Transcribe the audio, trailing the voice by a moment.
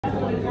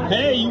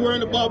Hey, you were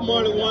in the Bob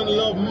Marley One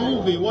Love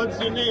movie. What's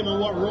your name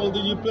and what role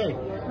did you play?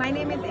 My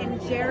name is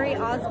Jerry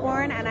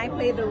Osborne and I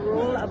play the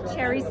role of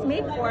Cherry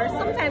Smith, or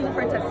sometimes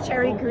referred to as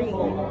Cherry Green.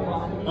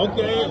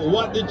 Okay,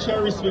 what role did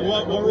Cherry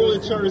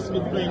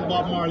Smith play in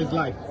Bob Marley's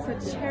life? So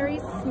Cherry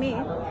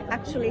Smith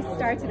actually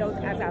started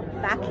out as a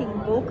backing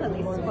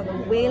vocalist for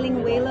the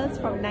Wailing Wailers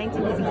from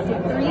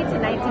 1963 to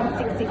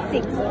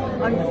 1966.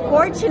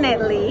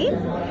 Unfortunately,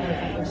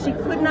 she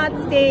could not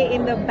stay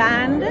in the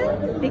band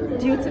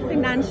due to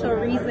financial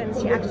reasons.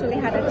 She actually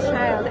had a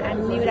child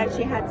and knew that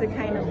she had to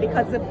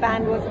because the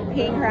band wasn't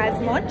paying her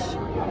as much,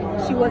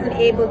 she wasn't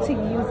able to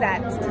use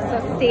that to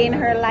sustain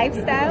her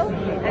lifestyle,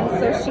 and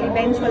so she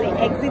eventually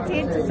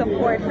exited to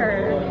support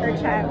her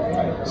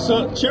child.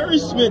 So Cherry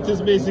Smith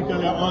is basically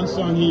an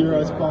unsung hero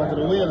as part of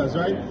the Wailers,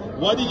 right?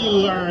 What did you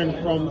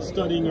learn from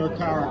studying her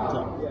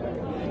character?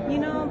 You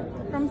know,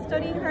 from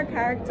studying her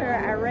character,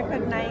 I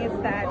recognize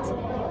that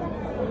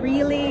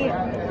really,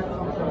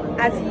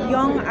 as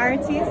young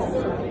artists,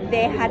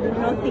 they had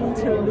nothing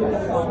to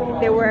lose.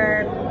 They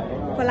were,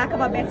 for lack of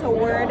a better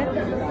word,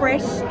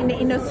 fresh in the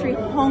industry,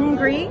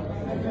 hungry.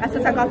 That's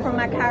what I got from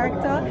my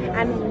character,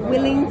 and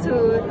willing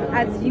to,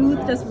 as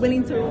youth, just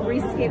willing to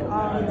risk it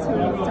all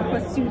to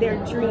pursue their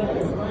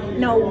dreams.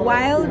 Now,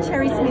 while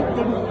Cherry Smith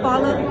didn't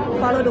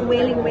follow the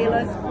Wailing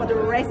Wailers for the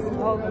rest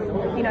of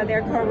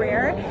their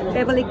career,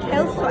 Beverly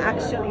Kelso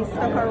actually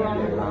stuck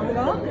around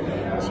longer.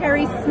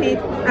 Cherry Smith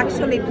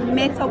actually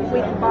met up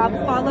with Bob,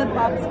 followed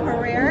Bob's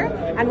career,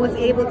 and was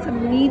able to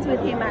meet with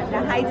him at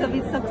the height of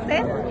his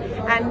success,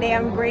 and they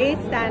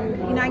embraced.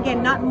 And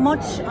again, not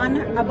much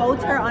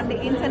about her on the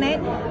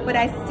internet, but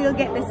I still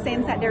get the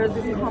sense that there is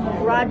this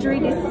camaraderie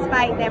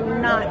despite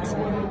them not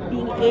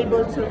being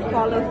able to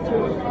follow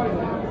through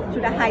to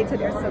the height of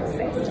their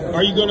success.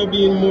 Are you going to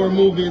be in more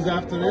movies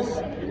after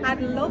this? I'd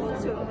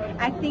love to.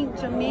 I think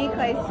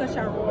Jamaica is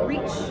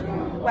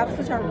we have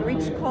such a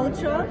rich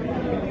culture,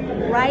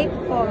 ripe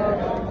for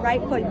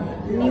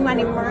new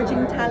and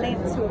emerging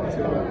talent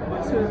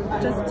to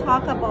just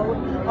talk about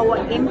our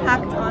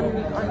impact on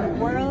the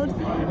world,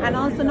 and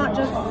also not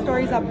just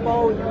stories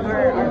about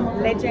our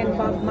legend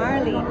Bob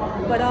Marley,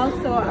 but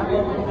also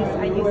about this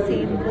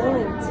Usain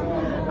Bolt,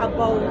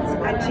 about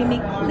a Jimmy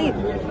Cliff,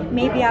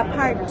 maybe a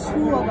part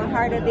 2 of A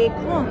Harder They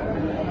Come.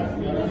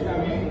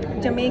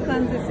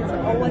 Jamaicans, this is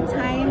our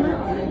time,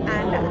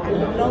 and I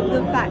love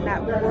the fact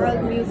that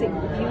World Music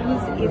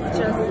Views is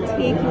just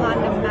taking on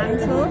the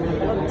mantle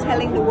of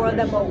telling the world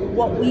about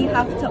what we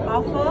have to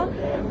offer,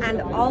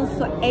 and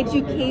also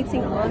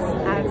educating us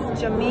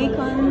as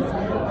Jamaicans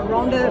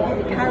around the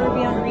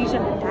Caribbean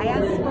region, the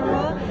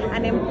diaspora,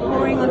 and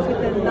empowering us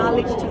with the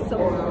knowledge to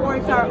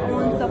support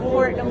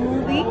the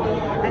movie,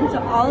 and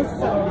to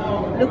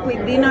also look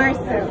within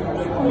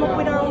ourselves, come up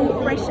with our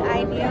own fresh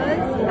ideas,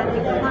 and be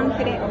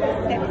confident of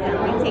the steps that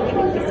we take in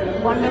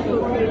this wonderful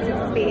creative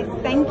space.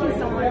 Thank you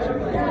so much.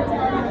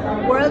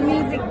 World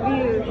Music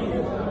Views.